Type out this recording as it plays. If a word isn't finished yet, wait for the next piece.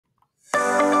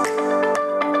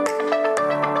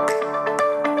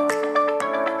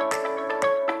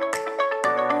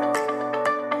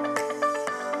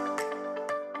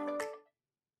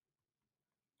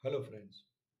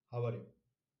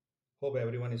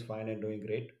is fine and doing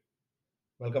great.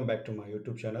 Welcome back to my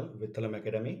YouTube channel, VITTHALAM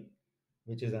Academy,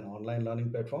 which is an online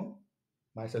learning platform.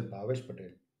 Myself, Bhavesh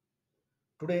Patel.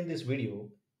 Today in this video,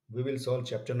 we will solve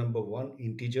chapter number 1,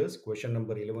 Integers, question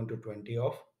number 11 to 20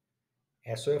 of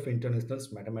SOF International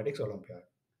Mathematics Olympiad.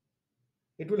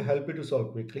 It will help you to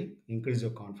solve quickly, increase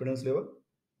your confidence level,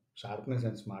 sharpness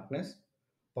and smartness,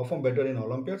 perform better in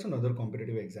Olympiads and other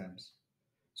competitive exams.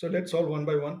 So let's solve one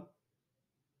by one.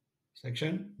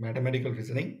 Section Mathematical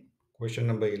Reasoning, question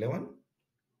number 11.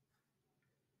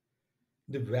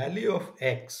 The value of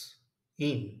x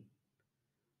in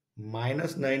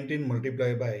minus 19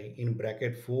 multiplied by in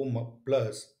bracket 4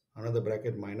 plus another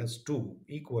bracket minus 2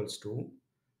 equals to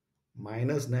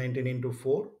minus 19 into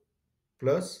 4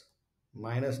 plus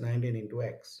minus 19 into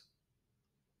x.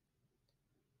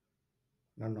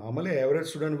 Now normally average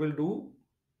student will do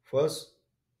first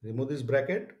remove this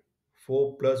bracket.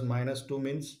 4 plus minus 2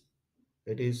 means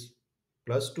it is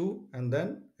plus 2 and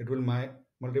then it will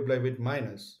multiply with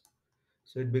minus.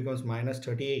 So it becomes minus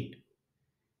 38.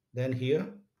 Then here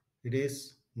it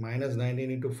is minus 19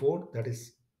 into 4, that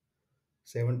is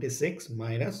 76,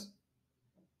 minus,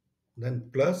 then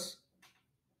plus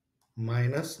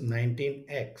minus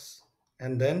 19x,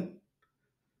 and then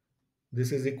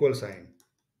this is equal sign.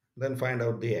 Then find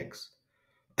out the x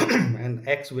and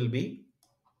x will be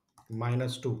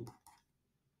minus 2.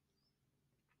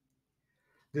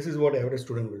 This is what every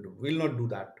student will do. Will not do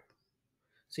that.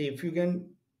 See, if you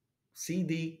can see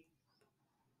the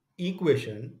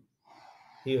equation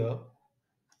here,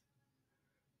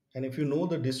 and if you know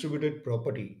the distributed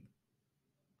property,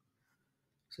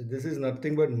 so this is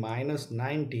nothing but minus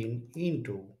 19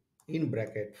 into in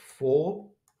bracket 4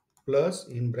 plus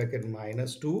in bracket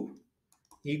minus 2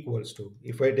 equals to,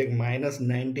 if I take minus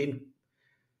 19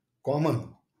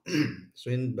 common, so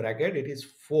in bracket it is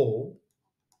 4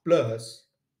 plus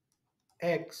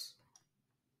x.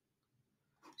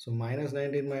 So minus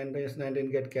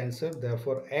 19 get cancelled.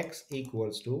 Therefore x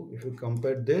equals to, if you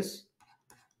compare this,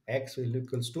 x will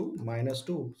equals to minus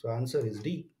 2. So answer is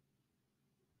D.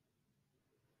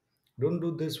 Don't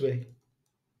do this way.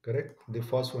 Correct? The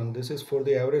first one. This is for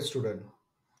the average student,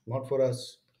 not for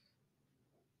us.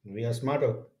 We are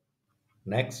smarter.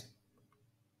 Next.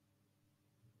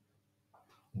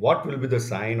 What will be the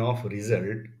sign of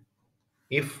result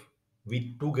if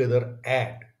we together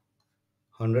add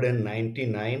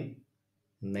 199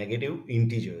 negative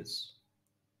integers?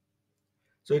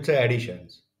 So it's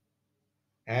additions,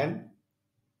 and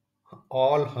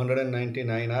all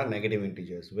 199 are negative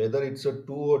integers, whether it's a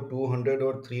 2 or 200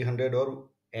 or 300 or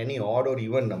any odd or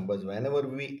even numbers. Whenever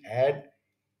we add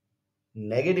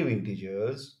negative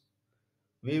integers,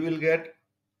 we will get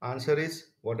answer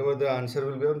is whatever the answer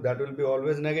will be, that will be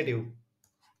always negative.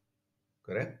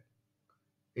 Correct?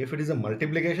 If it is a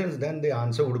multiplications, then the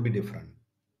answer would be different.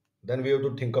 Then we have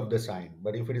to think of the sign.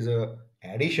 But if it is a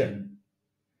addition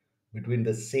between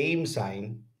the same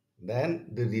sign, then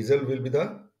the result will be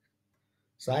the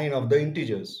sign of the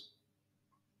integers.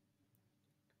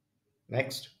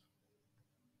 Next,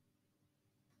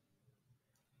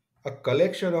 a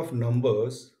collection of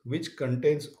numbers which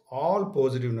contains all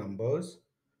positive numbers,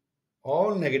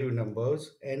 all negative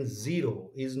numbers, and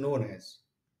 0 is known as.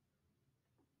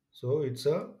 So it's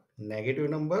a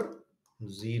negative number,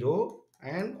 0,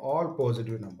 and all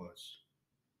positive numbers.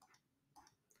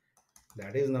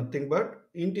 That is nothing but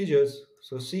integers.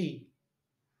 So see,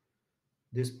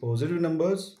 these positive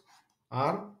numbers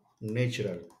are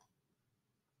natural.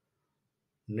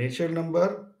 Natural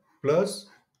number plus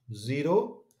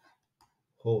 0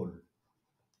 whole.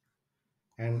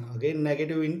 And again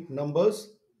negative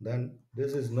numbers, then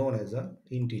this is known as a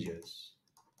integers.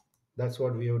 That's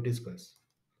what we have discussed.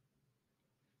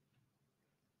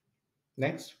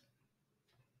 Next.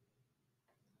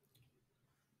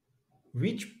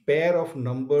 Which pair of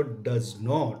number does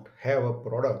not have a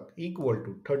product equal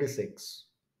to 36?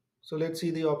 So let's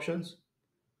see the options.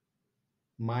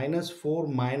 Minus 4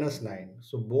 minus 9.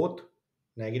 So both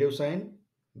negative sign.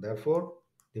 Therefore,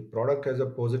 the product has a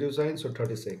positive sign. So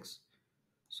 36.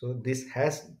 So this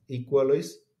has equal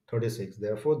is 36.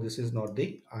 Therefore, this is not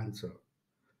the answer.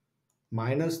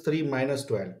 Minus 3 minus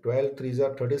 12. 12 3s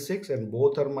are 36 and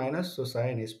both are minus. So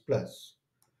sign is plus.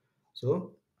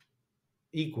 So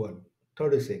equal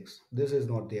 36. This is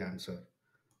not the answer.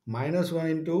 Minus 1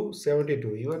 into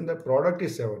 72. Even the product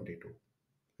is 72.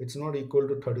 It's not equal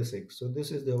to 36. So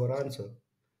this is our answer.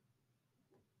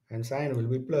 And sign will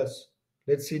be plus.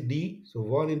 Let's see D. So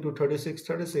 1 into 36,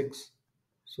 36.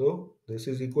 So this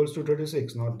is equals to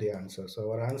 36, not the answer. So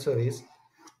our answer is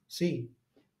C.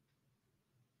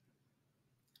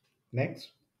 Next.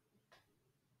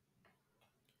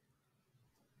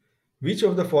 Which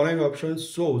of the following options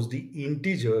shows the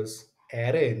integers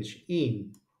arranged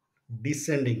in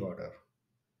descending order?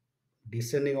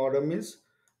 Descending order means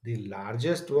the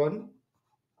largest one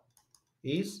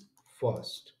is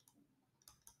first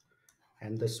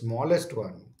and the smallest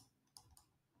one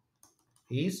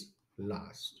is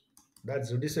last. That's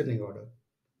the descending order.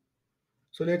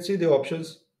 So let's see the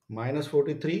options. Minus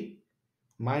 43,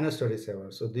 minus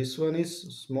 37. So this one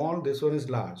is small, this one is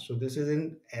large. So this is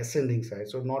in ascending side,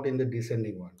 so not in the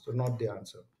descending one. So not the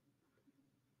answer.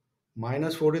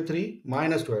 Minus 43,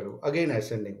 minus 12, again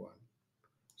ascending one.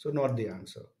 So not the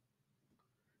answer.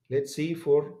 Let's see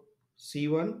for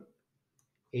C1,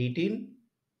 18,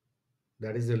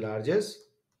 that is the largest,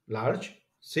 large,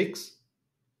 6,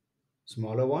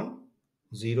 smaller one,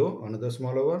 0, another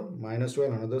smaller one, minus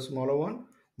 12, another smaller one,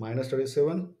 minus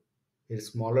 37 is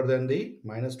smaller than the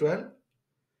minus 12,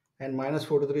 and minus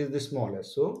 43 is the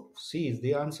smallest. So C is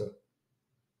the answer.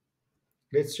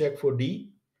 Let's check for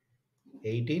D.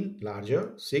 18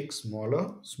 larger, 6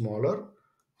 smaller, smaller,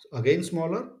 again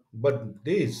smaller, but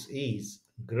this is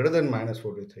greater than minus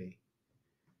 43.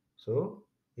 So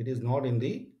it is not in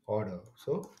the order.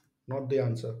 So not the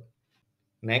answer.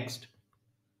 Next,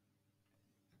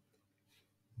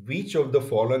 which of the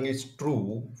following is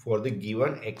true for the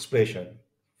given expression?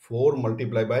 4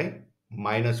 multiplied by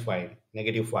minus 5,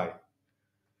 negative 5.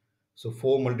 So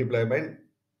 4 multiplied by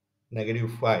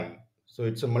negative 5. So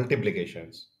it's a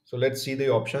multiplications. So let's see the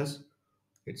options.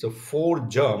 It's a 4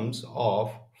 jumps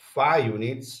of 5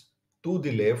 units to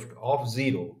the left of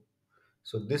 0.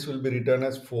 So this will be written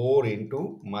as 4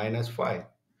 into minus 5.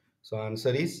 So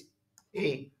answer is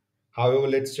A. However,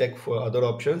 let's check for other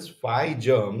options. 5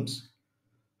 jumps,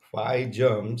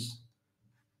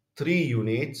 3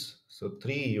 units. So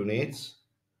 3 units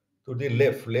to the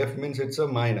left. Left means it's a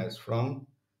minus from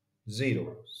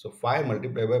 0. So 5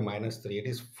 multiplied by minus 3. It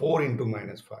is 4 into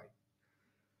minus 5.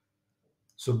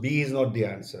 So B is not the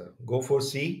answer. Go for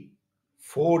C.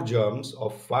 4 jumps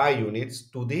of 5 units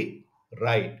to the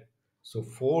right. So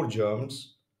 4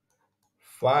 jumps,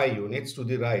 5 units to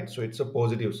the right. So it's a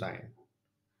positive sign.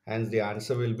 Hence the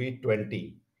answer will be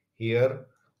 20. Here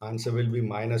answer will be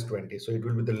minus 20. So it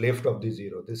will be the left of the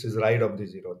 0. This is right of the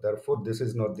 0. Therefore this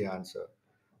is not the answer.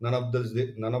 None of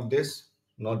this,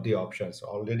 not the options.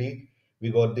 Already we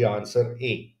got the answer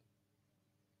A.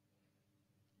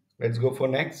 Let's go for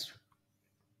next.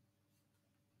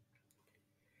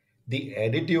 The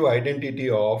additive identity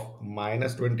of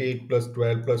minus 28 plus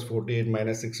 12 plus 48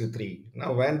 minus 63.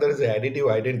 Now, when there is an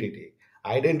additive identity,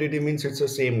 identity means it's the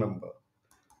same number.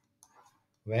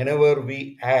 Whenever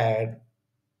we add,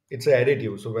 it's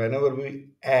additive. So, whenever we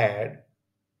add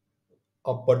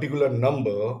a particular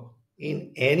number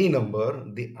in any number,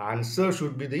 the answer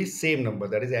should be the same number.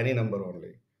 That is any number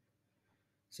only.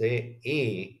 Say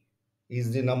A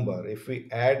is the number. If we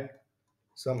add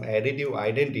some additive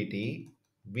identity,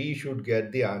 we should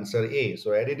get the answer A.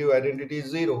 So additive identity is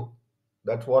 0.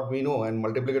 That's what we know. And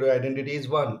multiplicative identity is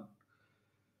 1.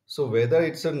 So whether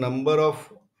it's a number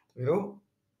of,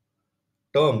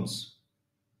 terms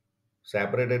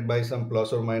separated by some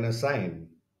plus or minus sign,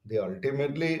 the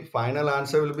ultimately final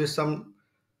answer will be some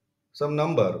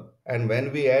number. And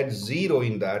when we add 0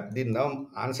 in that, the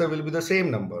answer will be the same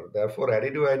number. Therefore,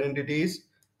 additive identity is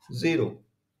 0.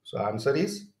 So answer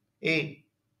is A.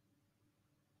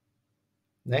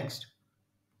 Next.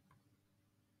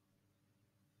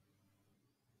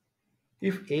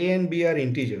 If A and B are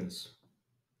integers,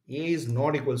 A is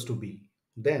not equals to B,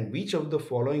 then which of the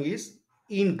following is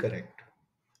incorrect?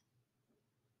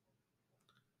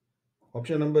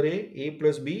 Option number A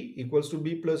plus B equals to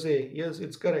B plus A. Yes,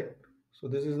 it's correct. So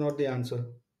this is not the answer.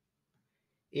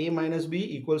 A minus B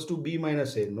equals to B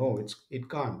minus A. No, it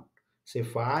can't. Say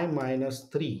 5 minus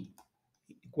 3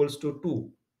 equals to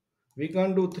 2. We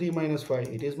can't do 3 minus 5.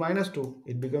 It is minus 2.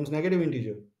 It becomes negative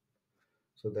integer.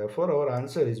 So therefore our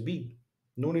answer is B.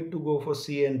 No need to go for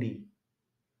C and D.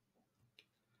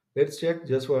 Let's check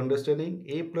just for understanding.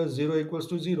 A plus 0 equals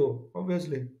to 0,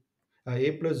 obviously.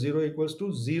 A plus 0 equals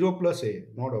to 0 plus A,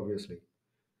 not obviously.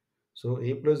 So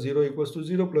A plus 0 equals to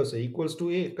 0 plus A equals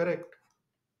to A, correct.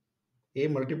 A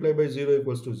multiplied by 0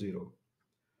 equals to 0.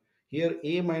 Here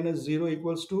A minus 0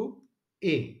 equals to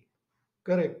A,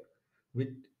 correct.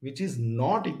 Which is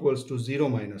not equals to 0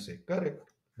 minus A,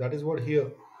 correct. That is what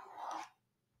here.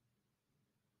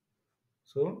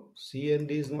 So C and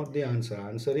D is not the answer.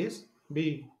 Answer is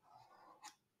B.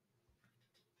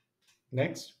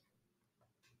 Next,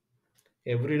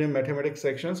 everyday mathematics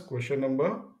sections, question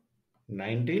number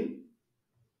 19.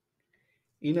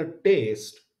 In a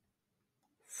test,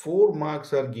 4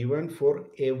 marks are given for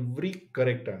every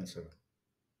correct answer.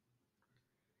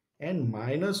 and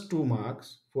minus 2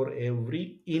 marks for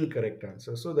every incorrect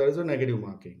answer. So there is a negative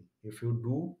marking. If you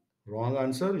do wrong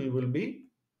answer, you will be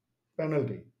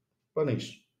penalty,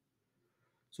 punished.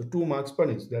 So 2 marks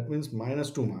punished. That means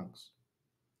minus 2 marks.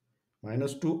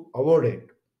 Minus 2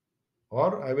 awarded.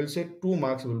 Or I will say 2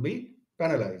 marks will be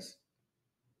penalized,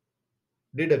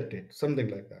 deducted, something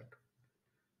like that.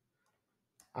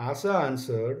 Asa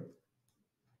answered,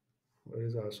 where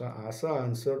is Asa? Asa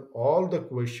answered all the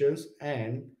questions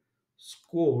and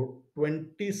scored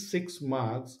 26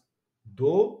 marks,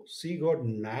 though she got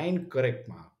 9 correct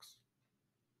marks.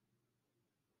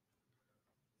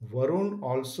 Varun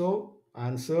also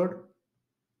answered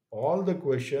all the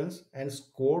questions and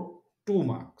scored 2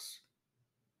 marks,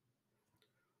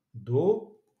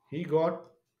 though he got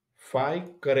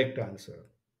 5 correct answers.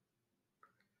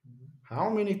 How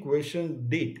many questions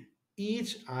did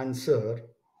each answer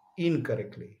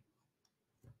incorrectly?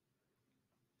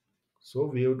 So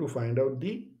we have to find out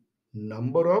the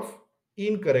number of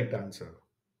incorrect answer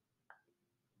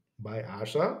by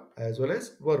Asha as well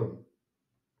as Varun.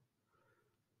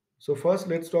 So first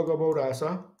let's talk about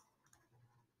Asha.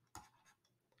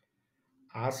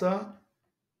 Asha,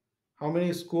 how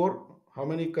many score? How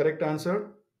many correct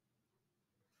answer?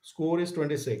 Score is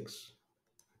 26.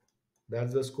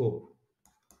 That's the score.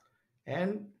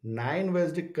 And 9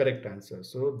 was the correct answer.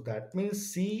 So that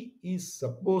means C is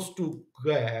supposed to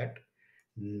get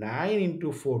 9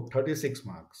 into 4, 36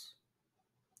 marks.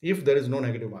 If there is no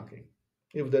negative marking,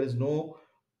 if there is no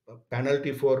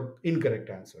penalty for incorrect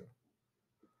answer.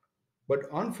 But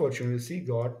unfortunately, C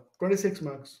got 26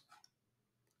 marks.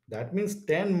 That means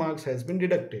 10 marks has been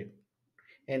deducted.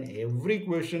 And every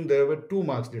question there were 2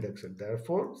 marks deduction.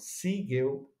 Therefore, C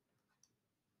gave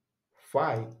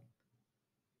 5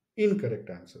 incorrect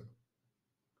answer.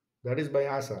 That is by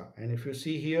Asa. And if you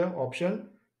see here, option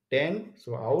 10,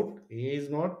 so out, A is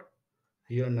not,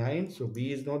 here 9, so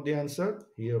B is not the answer,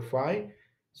 here 5,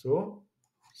 so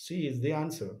C is the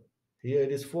answer. Here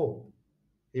it is 4.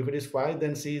 If it is 5,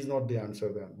 then C is not the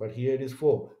answer then. But here it is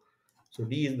 4. So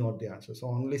D is not the answer. So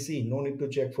only C. No need to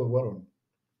check for Varun.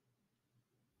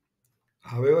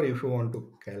 However, if you want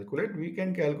to calculate, we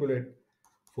can calculate.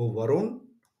 For Varun,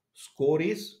 score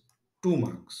is 2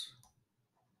 marks.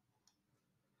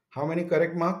 How many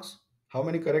correct marks? How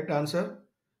many correct answer?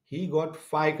 He got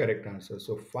 5 correct answers.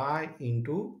 So 5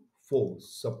 into 4.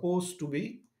 Supposed to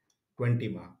be 20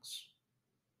 marks.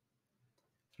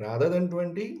 Rather than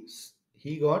 20,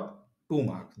 he got 2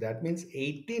 marks. That means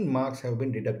 18 marks have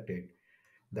been deducted.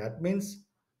 That means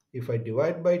if I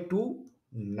divide by 2,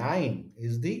 9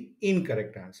 is the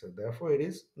incorrect answer. Therefore, it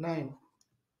is 9.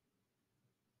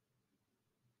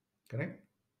 Correct?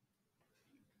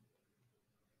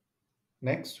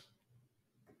 Next.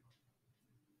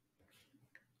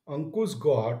 Ankush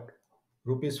got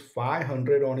rupees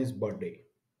 500 on his birthday.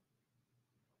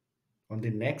 On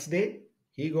the next day,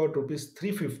 he got rupees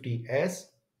 350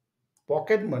 as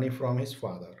pocket money from his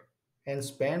father and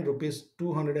spent rupees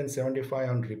 275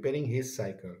 on repairing his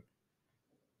cycle.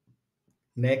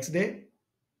 Next day,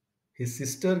 his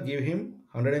sister gave him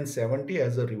 170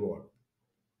 as a reward.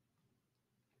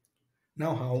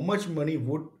 Now, how much money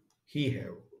would he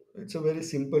have? It's a very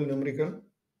simple numerical.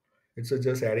 It's a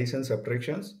just addition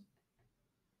subtractions.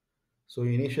 So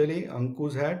initially,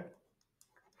 Ankush had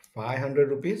 500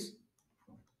 rupees.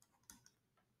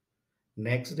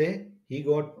 Next day, he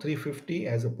got 350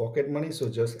 as a pocket money. So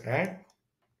just add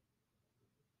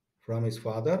from his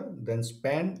father. Then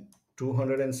spend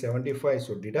 275.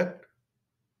 So deduct.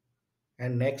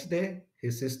 And next day,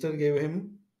 his sister gave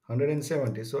him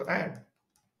 170. So add.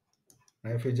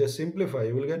 Now if you just simplify,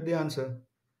 you will get the answer.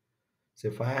 Say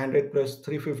 500 plus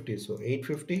 350. So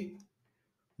 850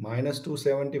 minus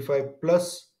 275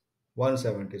 plus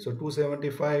 170. So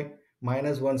 275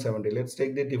 minus 170. Let's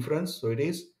take the difference. So it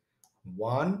is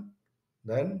 1,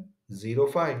 then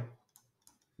 0.5.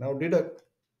 Now deduct.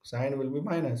 Sign will be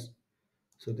minus.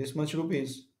 So this much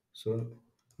rupees. So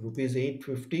rupees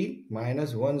 850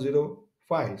 minus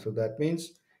 105. So that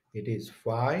means it is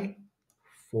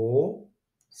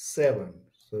 547.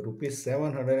 So rupees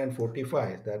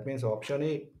 745. That means option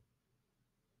A.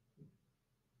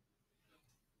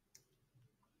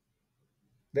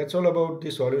 That's all about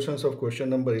the solutions of question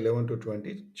number 11 to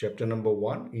 20, chapter number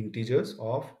 1, integers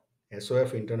of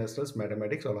SOF International's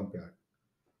Mathematics Olympiad.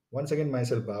 Once again,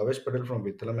 myself Bhavesh Patel from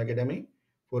VITTHALAM Academy.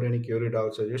 For any query,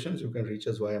 doubt, suggestions, you can reach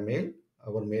us via mail.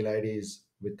 Our mail ID is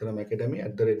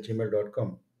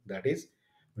vithalamacademy@gmail.com. That is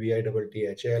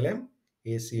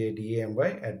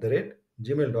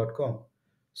VITTHALAMACADAMY@gmail.com.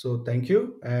 So thank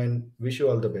you and wish you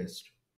all the best.